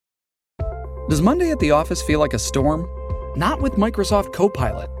Does Monday at the office feel like a storm? Not with Microsoft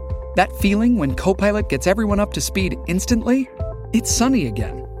Copilot. That feeling when Copilot gets everyone up to speed instantly? It's sunny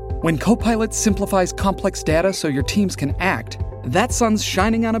again. When Copilot simplifies complex data so your teams can act, that sun's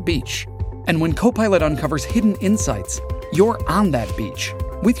shining on a beach. And when Copilot uncovers hidden insights, you're on that beach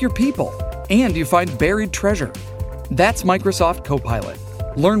with your people, and you find buried treasure. That's Microsoft Copilot.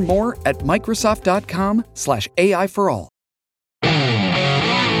 Learn more at Microsoft.com/AI for all.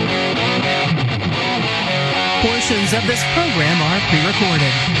 Portions of this program are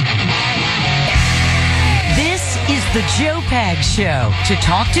pre-recorded. This is the Joe Pags Show. To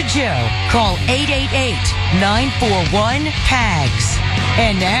talk to Joe, call 888-941-PAGS.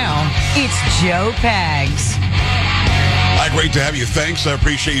 And now, it's Joe Pags. Hi, great to have you. Thanks. I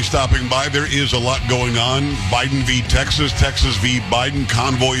appreciate you stopping by. There is a lot going on. Biden v. Texas, Texas v. Biden,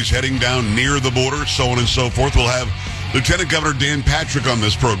 convoys heading down near the border, so on and so forth. We'll have Lieutenant Governor Dan Patrick on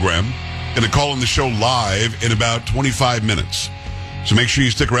this program. Going to call in the show live in about 25 minutes. So make sure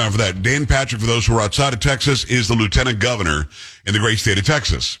you stick around for that. Dan Patrick, for those who are outside of Texas, is the Lieutenant Governor in the great state of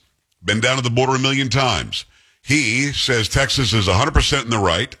Texas. Been down to the border a million times. He says Texas is 100% in the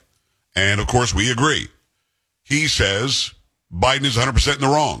right, and of course we agree. He says Biden is 100% in the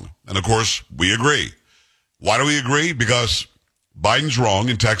wrong, and of course we agree. Why do we agree? Because Biden's wrong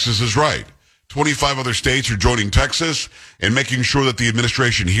and Texas is right. 25 other states are joining Texas and making sure that the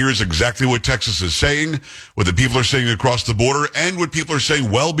administration hears exactly what Texas is saying, what the people are saying across the border, and what people are saying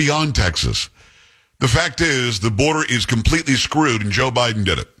well beyond Texas. The fact is, the border is completely screwed, and Joe Biden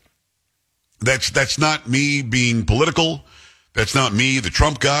did it. That's not me being political. That's not me, the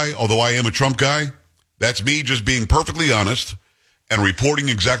Trump guy, although I am a Trump guy. That's me just being perfectly honest and reporting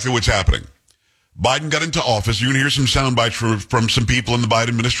exactly what's happening. Biden got into office. You're going to hear some sound bites from some people in the Biden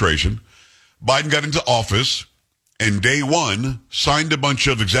administration. Biden got into office and day one signed a bunch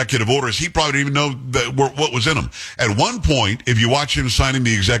of executive orders. He probably didn't even know what was in them. At one point, if you watch him signing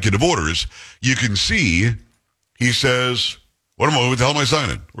the executive orders, you can see he says, what the hell am I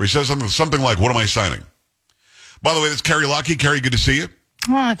signing? Or he says something like, what am I signing? By the way, that's Carrie Lockie. Carrie, good to see you.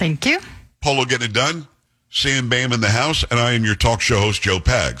 Well, thank you. Polo getting it done. Sam Bam in the house. And I am your talk show host, Joe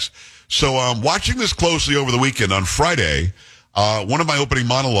Pags. So watching this closely over the weekend on Friday, one of my opening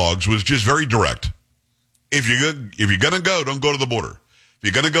monologues was just very direct. If you're going to go, don't go to the border. If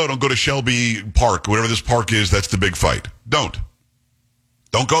you're going to go, don't go to Shelby Park, whatever this park is, that's the big fight. Don't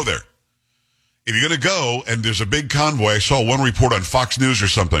go there. If you're going to go, and there's a big convoy, I saw one report on Fox News or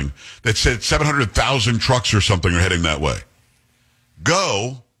something that said 700,000 trucks or something are heading that way.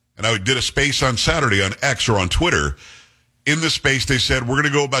 Go, and I did a space on Saturday on X or on Twitter. In the space, they said, we're going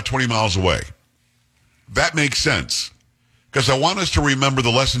to go about 20 miles away. That makes sense. Because I want us to remember the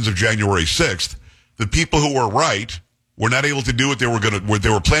lessons of January 6th. The people who were right were not able to do what they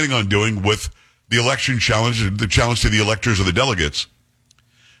were planning on doing with the election challenge, the challenge to the electors or the delegates,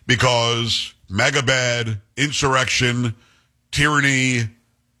 because MAGA bad, insurrection, tyranny,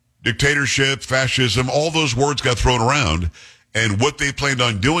 dictatorship, fascism, all those words got thrown around, and what they planned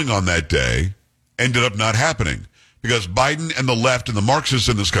on doing on that day ended up not happening because Biden and the left and the Marxists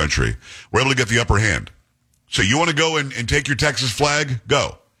in this country were able to get the upper hand. So you want to go and take your Texas flag?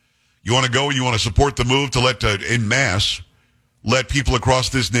 Go. You want to go and you want to support the move to let, en masse, let people across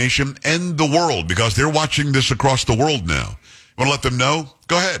this nation and the world, because they're watching this across the world now. You want to let them know?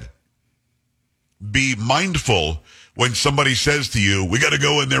 Go ahead. Be mindful when somebody says to you, we got to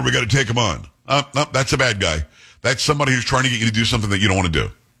go in there, we got to take them on. No, that's a bad guy. That's somebody who's trying to get you to do something that you don't want to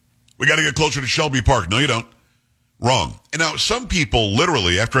do. We got to get closer to Shelby Park. No, you don't. Wrong. And now some people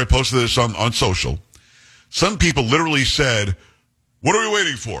literally, after I posted this on social, some people literally said, what are we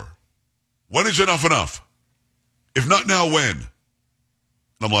waiting for? When is enough? If not now, when? And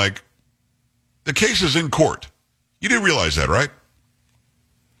I'm like, the case is in court. You didn't realize that, right?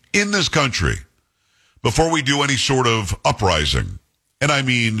 In this country, before we do any sort of uprising, and I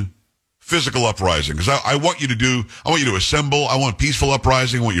mean physical uprising, because I want you to assemble, I want peaceful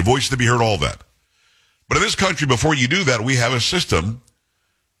uprising, I want your voice to be heard, all that. But in this country, before you do that, we have a system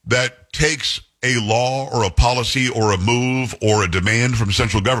that takes a law or a policy or a move or a demand from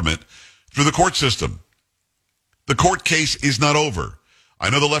central government through the court system. The court case is not over. I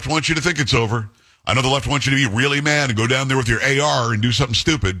know the left wants you to think it's over. I know the left wants you to be really mad and go down there with your AR and do something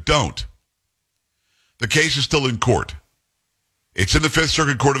stupid. Don't. The case is still in court. It's in the Fifth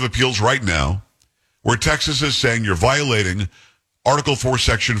Circuit Court of Appeals right now, where Texas is saying you're violating Article 4,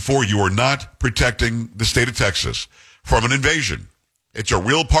 Section 4. You are not protecting the state of Texas from an invasion. It's a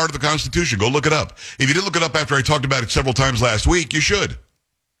real part of the Constitution. Go look it up. If you didn't look it up after I talked about it several times last week, you should.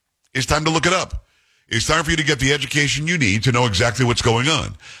 It's time to look it up. It's time for you to get the education you need to know exactly what's going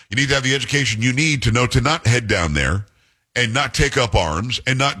on. You need to have the education you need to know to not head down there and not take up arms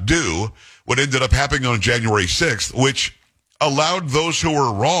and not do what ended up happening on January 6th, which allowed those who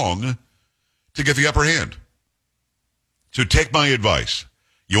were wrong to get the upper hand. So take my advice.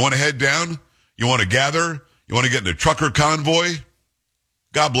 You want to head down? You want to gather? You want to get in a trucker convoy?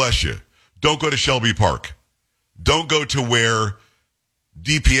 God bless you. Don't go to Shelby Park. Don't go to where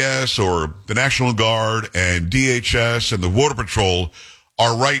DPS or the National Guard and DHS and the Border Patrol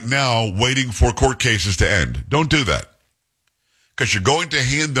are right now waiting for court cases to end. Don't do that. Because you're going to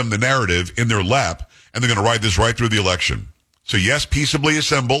hand them the narrative in their lap, and they're going to ride this right through the election. So yes, peaceably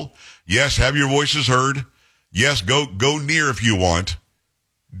assemble. Yes, have your voices heard. Yes, go near if you want.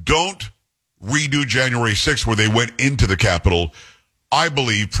 Don't redo January 6th where they went into the Capitol, I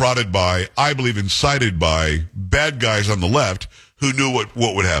believe incited by bad guys on the left who knew what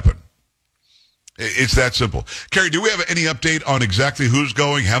would happen. It's that simple. Carrie, do we have any update on exactly who's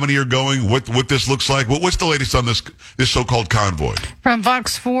going, how many are going, what this looks like? What's the latest on this so-called convoy? From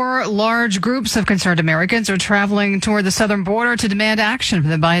Fox 4, large groups of concerned Americans are traveling toward the southern border to demand action from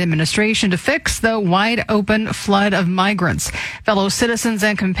the Biden administration to fix the wide-open flood of migrants. Fellow citizens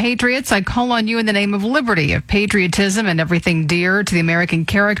and compatriots, I call on you in the name of liberty, of patriotism, and everything dear to the American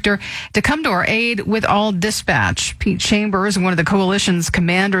character to come to our aid with all dispatch. Pete Chambers, one of the coalition's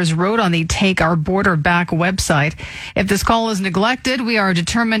commanders, wrote on the Take Our Border Back website. If this call is neglected, we are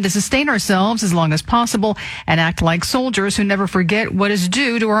determined to sustain ourselves as long as possible and act like soldiers who never forget what is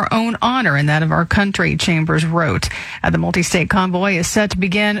due to our own honor and that of our country, Chambers wrote. The multi-state convoy is set to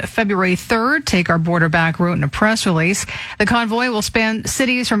begin February 3rd. Take Our Border Back wrote in a press release. The convoy will span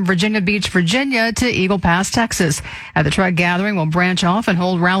cities from Virginia Beach, Virginia to Eagle Pass, Texas. The truck gathering will branch off and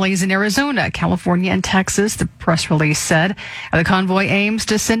hold rallies in Arizona, California, and Texas, the press release said. The convoy aims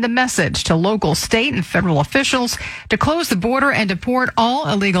to send a message to local, state, and federal officials to close the border and deport all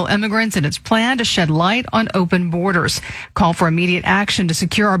illegal immigrants in its plan to shed light on open borders. Call for immediate action to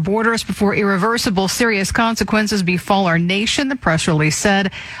secure our borders before irreversible serious consequences befall our nation, the press release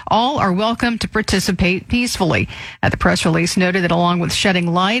said. All are welcome to participate peacefully. The press release noted that along with shedding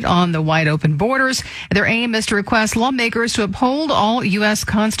light on the wide open borders, their aim is to request lawmakers to uphold all U.S.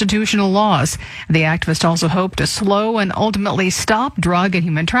 constitutional laws. The activists also hope to slow and ultimately stop drug and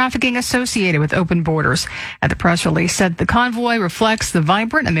human trafficking associated with open borders. The press release said the convoy reflects the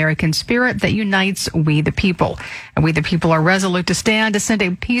vibrant American spirit that unites we the people. And we the people are resolute to stand to send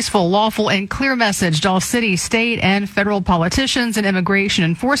a peaceful, lawful, and clear message to all city, state, and federal politicians and immigration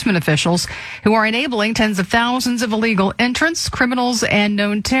enforcement officials who are enabling tens of thousands of illegal entrants, criminals, and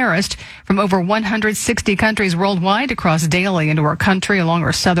known terrorists from over 160 countries worldwide to cross daily into our country along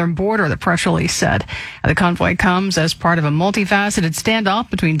our southern border, the press release said. The convoy comes as part of a multifaceted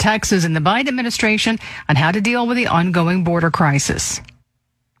standoff between Texas and the Biden administration on how to deal with the ongoing border crisis.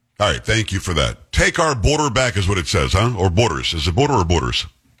 All right, thank you for that. Take Our Border Back is what it says, huh? Or borders. Is it border or borders?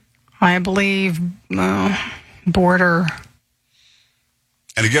 I believe border.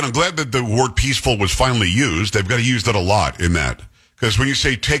 And again, I'm glad that the word peaceful was finally used. They've got to use that a lot in that. Because when you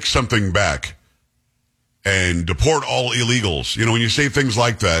say take something back and deport all illegals, when you say things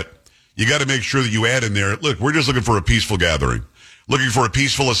like that, you got to make sure that you add in there, look, we're just looking for a peaceful gathering, looking for a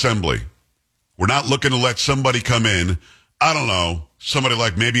peaceful assembly. We're not looking to let somebody come in, I don't know, somebody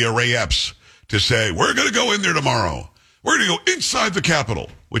like maybe a Ray Epps to say, we're going to go in there tomorrow. We're going to go inside the Capitol,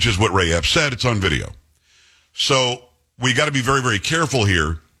 which is what Ray Epps said. It's on video. So we got to be very, very careful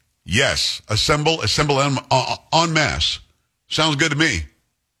here. Yes, assemble en masse. Sounds good to me.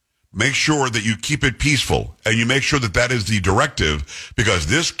 Make sure that you keep it peaceful and you make sure that that is the directive because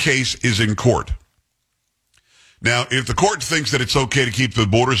this case is in court. Now, if the court thinks that it's okay to keep the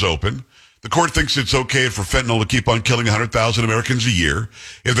borders open, the court thinks it's okay for fentanyl to keep on killing 100,000 Americans a year.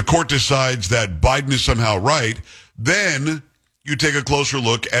 If the court decides that Biden is somehow right, then you take a closer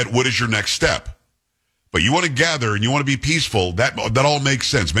look at what is your next step. But you want to gather and you want to be peaceful. That all makes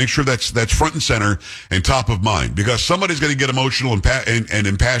sense. Make sure that's front and center and top of mind because somebody's going to get emotional and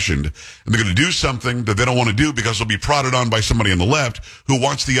impassioned and they're going to do something that they don't want to do because they'll be prodded on by somebody on the left who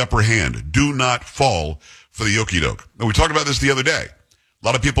wants the upper hand. Do not fall for the okie doke. And we talked about this the other day. A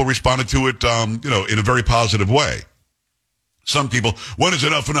lot of people responded to it, in a very positive way. Some people, when is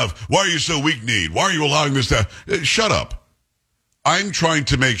enough? Why are you so weak-kneed? Why are you allowing this to... Shut up. I'm trying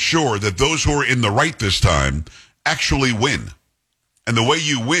to make sure that those who are in the right this time actually win. And the way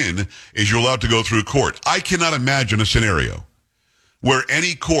you win is you're allowed to go through court. I cannot imagine a scenario where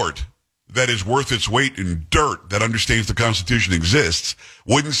any court that is worth its weight in dirt that understands the Constitution exists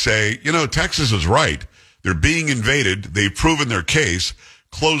wouldn't say, Texas is right. They're being invaded. They've proven their case.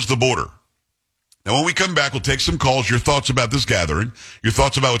 Close the border. Now, when we come back, we'll take some calls, your thoughts about this gathering, your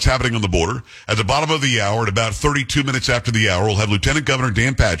thoughts about what's happening on the border. At the bottom of the hour, at about 32 minutes after the hour, we'll have Lieutenant Governor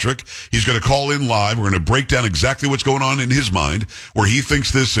Dan Patrick. He's going to call in live. We're going to break down exactly what's going on in his mind, where he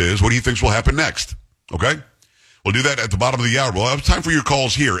thinks this is, what he thinks will happen next. Okay? We'll do that at the bottom of the hour. We'll have time for your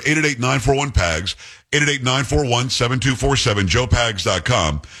calls here. 888-941-PAGS, 888-941-7247,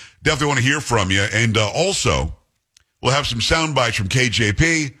 joepags.com. Definitely want to hear from you. And also, we'll have some sound bites from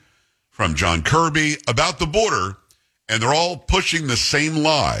KJP, from John Kirby about the border, and they're all pushing the same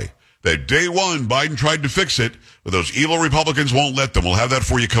lie that day one, Biden tried to fix it, but those evil Republicans won't let them. We'll have that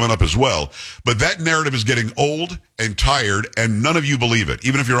for you coming up as well. But that narrative is getting old and tired, and none of you believe it.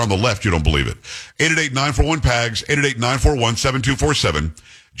 Even if you're on the left, you don't believe it. 888-941-PAGS, 888-941-7247,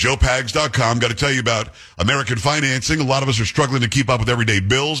 joepags.com. Got to tell you about American financing. A lot of us are struggling to keep up with everyday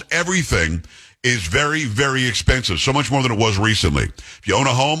bills. Everything is very, very expensive, so much more than it was recently. If you own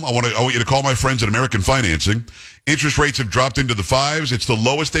a home, I want you to call my friends at American Financing. Interest rates have dropped into the fives. It's the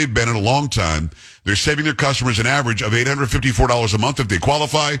lowest they've been in a long time. They're saving their customers an average of $854 a month if they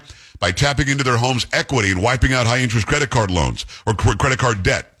qualify by tapping into their home's equity and wiping out high-interest credit card loans or credit card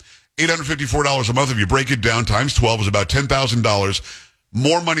debt. $854 a month, if you break it down, times 12 is about $10,000.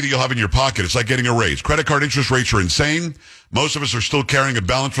 More money that you'll have in your pocket. It's like getting a raise. Credit card interest rates are insane. Most of us are still carrying a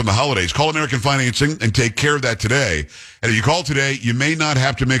balance from the holidays. Call American Financing and take care of that today. And if you call today, you may not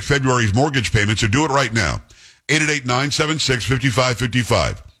have to make February's mortgage payment, so do it right now.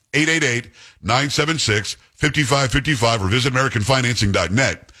 888-976-5555. 888-976-5555 or visit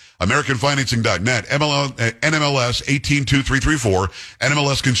AmericanFinancing.net. AmericanFinancing.net, NMLS 182334,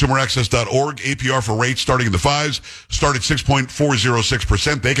 NMLSConsumerAccess.org, APR for rates starting in the fives, start at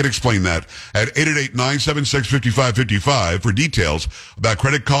 6.406%. They can explain that at 888-976-5555 for details about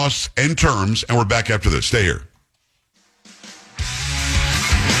credit costs and terms, and we're back after this. Stay here.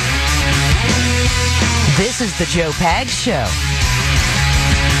 This is the Joe Pags Show.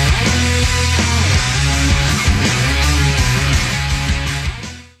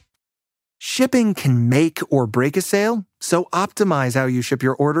 Shipping can make or break a sale, so optimize how you ship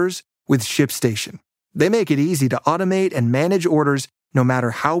your orders with ShipStation. They make it easy to automate and manage orders no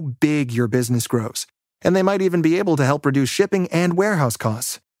matter how big your business grows. And they might even be able to help reduce shipping and warehouse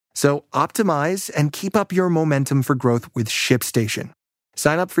costs. So optimize and keep up your momentum for growth with ShipStation.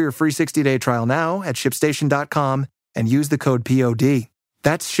 Sign up for your free 60-day trial now at ShipStation.com and use the code POD.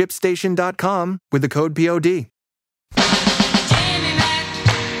 That's ShipStation.com with the code POD.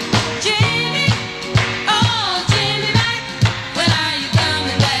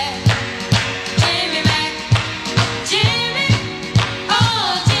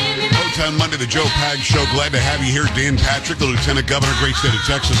 Monday, the Joe Pags Show. Glad to have you here. Dan Patrick, the Lieutenant Governor, great state of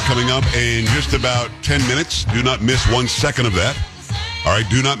Texas, coming up in just about 10 minutes. Do not miss 1 second of that. All right,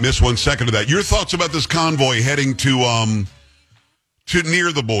 do not miss 1 second of that. Your thoughts about this convoy heading to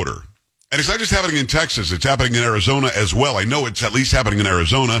near the border. And it's not just happening in Texas. It's happening in Arizona as well. I know it's at least happening in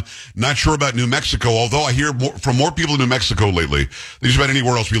Arizona. Not sure about New Mexico, although I hear from more people in New Mexico lately than just about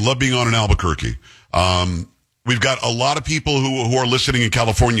anywhere else. We love being on in Albuquerque. We've got a lot of people who are listening in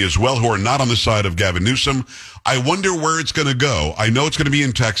California as well, who are not on the side of Gavin Newsom. I wonder where it's going to go. I know it's going to be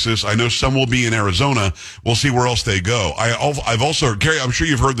in Texas. I know some will be in Arizona. We'll see where else they go. I've also, Carrie, I'm sure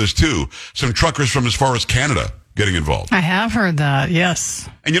you've heard this too, some truckers from as far as Canada getting involved. I have heard that, yes.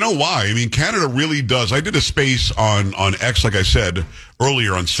 And you know why? I mean, Canada really does. I did a space on X, like I said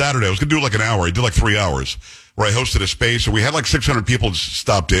earlier on Saturday. I was going to do like an hour. I did like 3 hours. Where I hosted a space, and we had like 600 people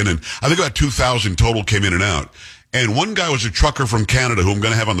stopped in, and I think about 2,000 total came in and out. And one guy was a trucker from Canada who I'm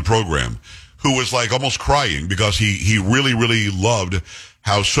going to have on the program, who was like almost crying because he really, really loved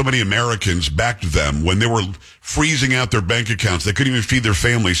how so many Americans backed them when they were freezing out their bank accounts. They couldn't even feed their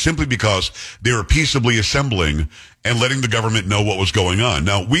families simply because they were peaceably assembling and letting the government know what was going on.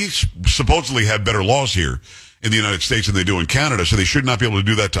 Now, we supposedly have better laws here in the United States than they do in Canada, so they should not be able to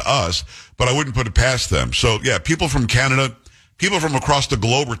do that to us, but I wouldn't put it past them. So, yeah, people from Canada, people from across the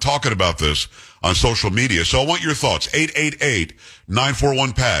globe are talking about this on social media. So I want your thoughts.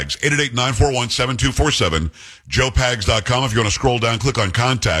 888-941-PAGS, 888-941-7247, joepags.com. If you want to scroll down, click on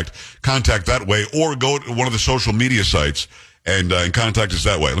contact that way, or go to one of the social media sites and contact us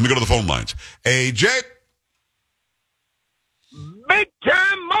that way. Let me go to the phone lines. Hey, Jay. Big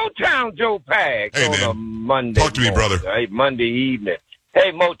time Motown Joe Pags hey, on man. a Monday Talk to me, morning. brother. Hey, Monday evening.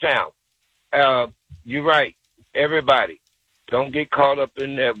 Hey, Motown. You're right. Everybody, don't get caught up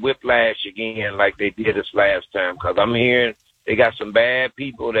in that whiplash again like they did us last time, because I'm hearing they got some bad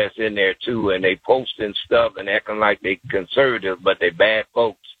people that's in there, too, and they posting stuff and acting like they conservative, but they bad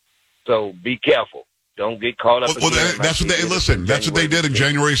folks. So be careful. Don't get caught up. Well, that's what they listen. That's what they did in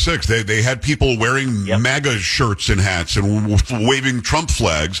January 6th. They had people wearing MAGA shirts and hats and waving Trump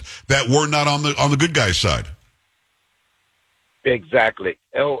flags that were not on the good guys' side. Exactly.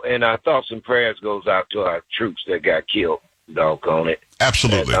 Oh, and our thoughts and prayers goes out to our troops that got killed. Doggone it.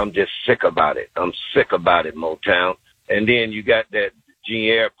 Absolutely. And I'm just sick about it. I'm sick about it, Motown. And then you got that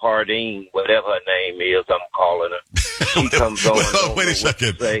Jean Pardine, whatever her name is, I'm calling her. She comes on. Wait a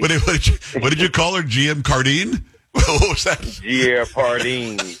second. What did you call her? GM Cardine? What was that? Jean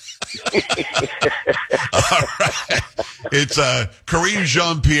Pardine. All right. It's Karine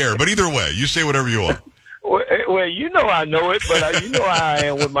Jean-Pierre. But either way, you say whatever you want. Well, you know I know it, but you know how I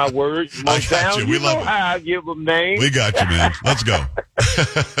am with my words. I got you. We love know it. how I give them names. We got you, man. Let's go.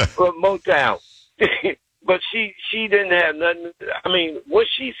 But Motown. But she didn't have nothing. I mean, what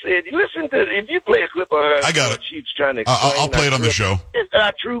she said, listen to, if you play a clip of her. I got it. She's trying to explain. I'll play it on the show.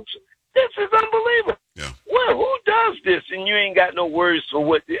 Our troops, this is unbelievable. Yeah. Well, who does this? And you ain't got no words for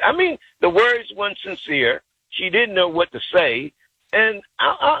what, I mean, the words weren't sincere. She didn't know what to say. And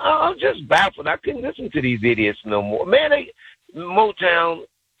I'm just baffled. I couldn't listen to these idiots no more. Man, Motown,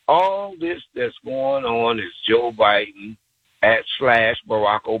 all this that's going on is Joe Biden /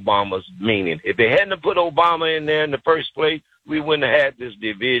 Barack Obama's meaning. If they hadn't put Obama in there in the first place, we wouldn't have had this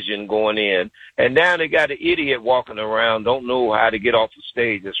division going in. And now they got an idiot walking around, don't know how to get off the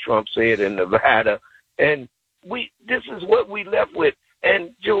stage, as Trump said in Nevada. And this is what we left with.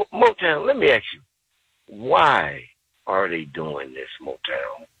 And Joe, Motown, let me ask you, why are they doing this,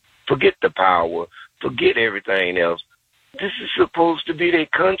 Motown? Forget the power. Forget everything else. This is supposed to be their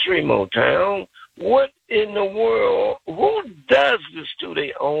country, Motown. What in the world? Who does this to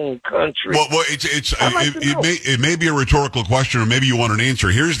their own country? Well, it may be a rhetorical question, or maybe you want an answer.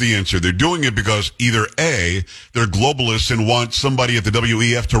 Here's the answer. They're doing it because either A, they're globalists and want somebody at the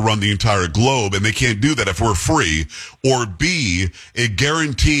WEF to run the entire globe, and they can't do that if we're free, or B, it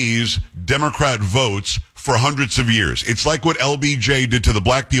guarantees Democrat votes for hundreds of years. It's like what LBJ did to the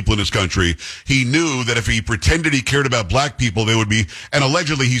black people in this country. He knew that if he pretended he cared about black people, they would be, and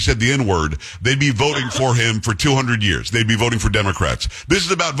allegedly he said the N-word, they'd be voting for him for 200 years. They'd be voting for Democrats. This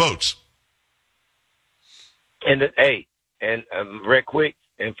is about votes. And real quick,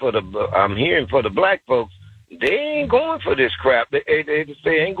 and I'm hearing for the black folks, they ain't going for this crap. They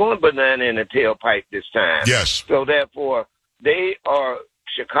ain't going banana in the tailpipe this time. Yes. So therefore, they are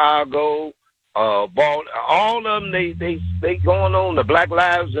Chicago, all of them, they going on, the Black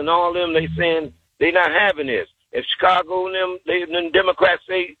Lives and all of them, they saying they not having this. If Chicago and them Democrats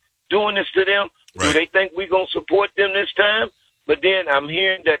say doing this to them, right, do they think we going to support them this time? But then I'm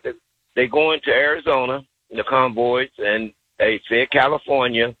hearing that they going to Arizona, the convoys, and they said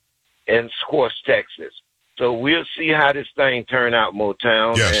California, and of course Texas. So we'll see how this thing turn out,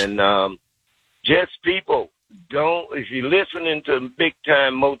 Motown. Yes. And just people, if you're listening to big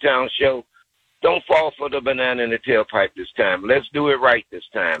time Motown show, don't fall for the banana in the tailpipe this time. Let's do it right this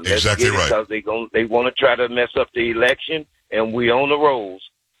time. Exactly right. Because they want to try to mess up the election, and we on the rolls.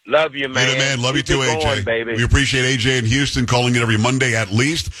 Love you, man. Later, man. Love you too, AJ. Going, baby. We appreciate AJ in Houston calling in every Monday at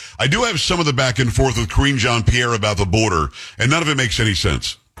least. I do have some of the back and forth with Karine Jean-Pierre about the border, and none of it makes any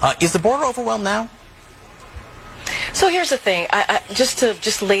sense. Is the border overwhelmed now? So here's the thing. Just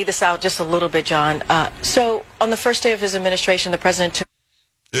to lay this out just a little bit, John. So on the first day of his administration, the president took...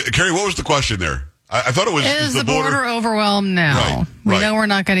 Carrie, what was the question there? I thought it was... Is the border overwhelmed now? Right, we know we're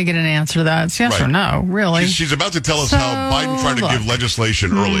not going to get an answer to that. It's yes or no, really. She's about to tell us how Biden tried to give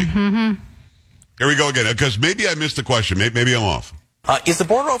legislation early. Mm-hmm. Here we go again, because maybe I missed the question. Maybe I'm off. Is the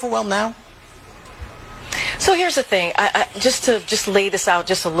border overwhelmed now? So here's the thing. Just to lay this out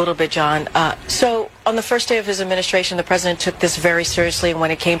just a little bit, John. So on the first day of his administration, the president took this very seriously. And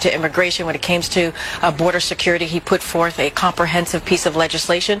when it came to immigration, when it came to border security, he put forth a comprehensive piece of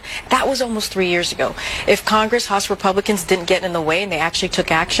legislation. That was almost 3 years ago. If Congress, House Republicans didn't get in the way and they actually took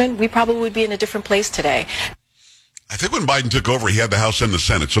action, we probably would be in a different place today. I think when Biden took over, he had the House and the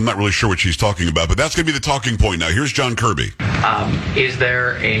Senate, so I'm not really sure what she's talking about, but that's going to be the talking point now. Here's John Kirby. Is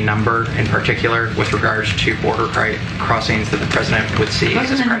there a number in particular with regards to border crossings that the president would see? The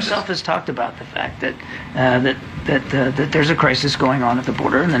president himself has talked about the fact that there's a crisis going on at the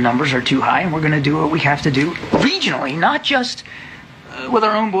border and the numbers are too high, and we're going to do what we have to do regionally, not just with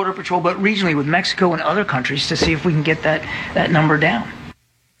our own border patrol, but regionally with Mexico and other countries to see if we can get that number down.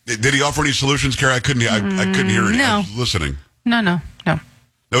 Did he offer any solutions, Carrie? I couldn't hear it. No. I was listening. No. Now,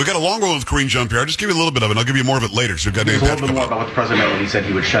 we got a long one with Karine Jean-Pierre. I'll just give you a little bit of it, and I'll give you more of it later. So we've got a little bit more about what the president meant when he said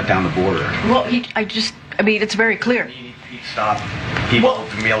he would shut down the border. Well, it's very clear. stop people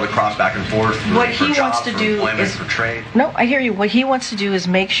from being able to cross back and forth what for he jobs, wants to for do employment, is for trade. No, I hear you. What he wants to do is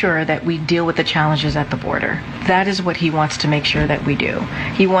make sure that we deal with the challenges at the border. That is what he wants to make sure that we do.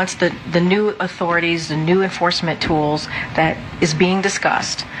 He wants the new authorities, the new enforcement tools that is being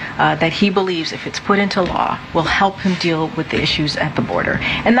discussed, that he believes, if it's put into law, will help him deal with the issues at the border.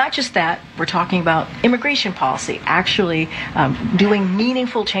 And not just that, we're talking about immigration policy, actually doing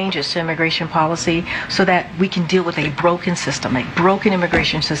meaningful changes to immigration policy so that we can deal with a broken system, a broken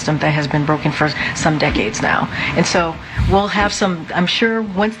immigration system that has been broken for some decades now. And so we'll have some, I'm sure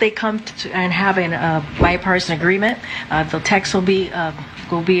once they come to and have a bipartisan agreement, the text will be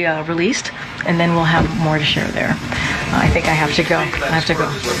released, and then we'll have more to share there. I think I have to go. I have to go.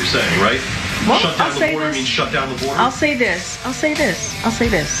 That's what you're saying, right? Well, shut down I'll the say border this. means shut down the border? I'll say this.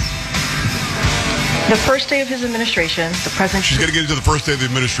 The first day of his administration, the president... She's going to get into the first day of the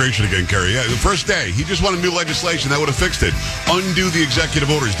administration again, Carrie. Yeah, the first day. He just wanted new legislation. That would have fixed it. Undo the executive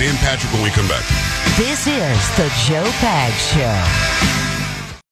orders. Dan Patrick when we come back. This is the Joe Pags Show.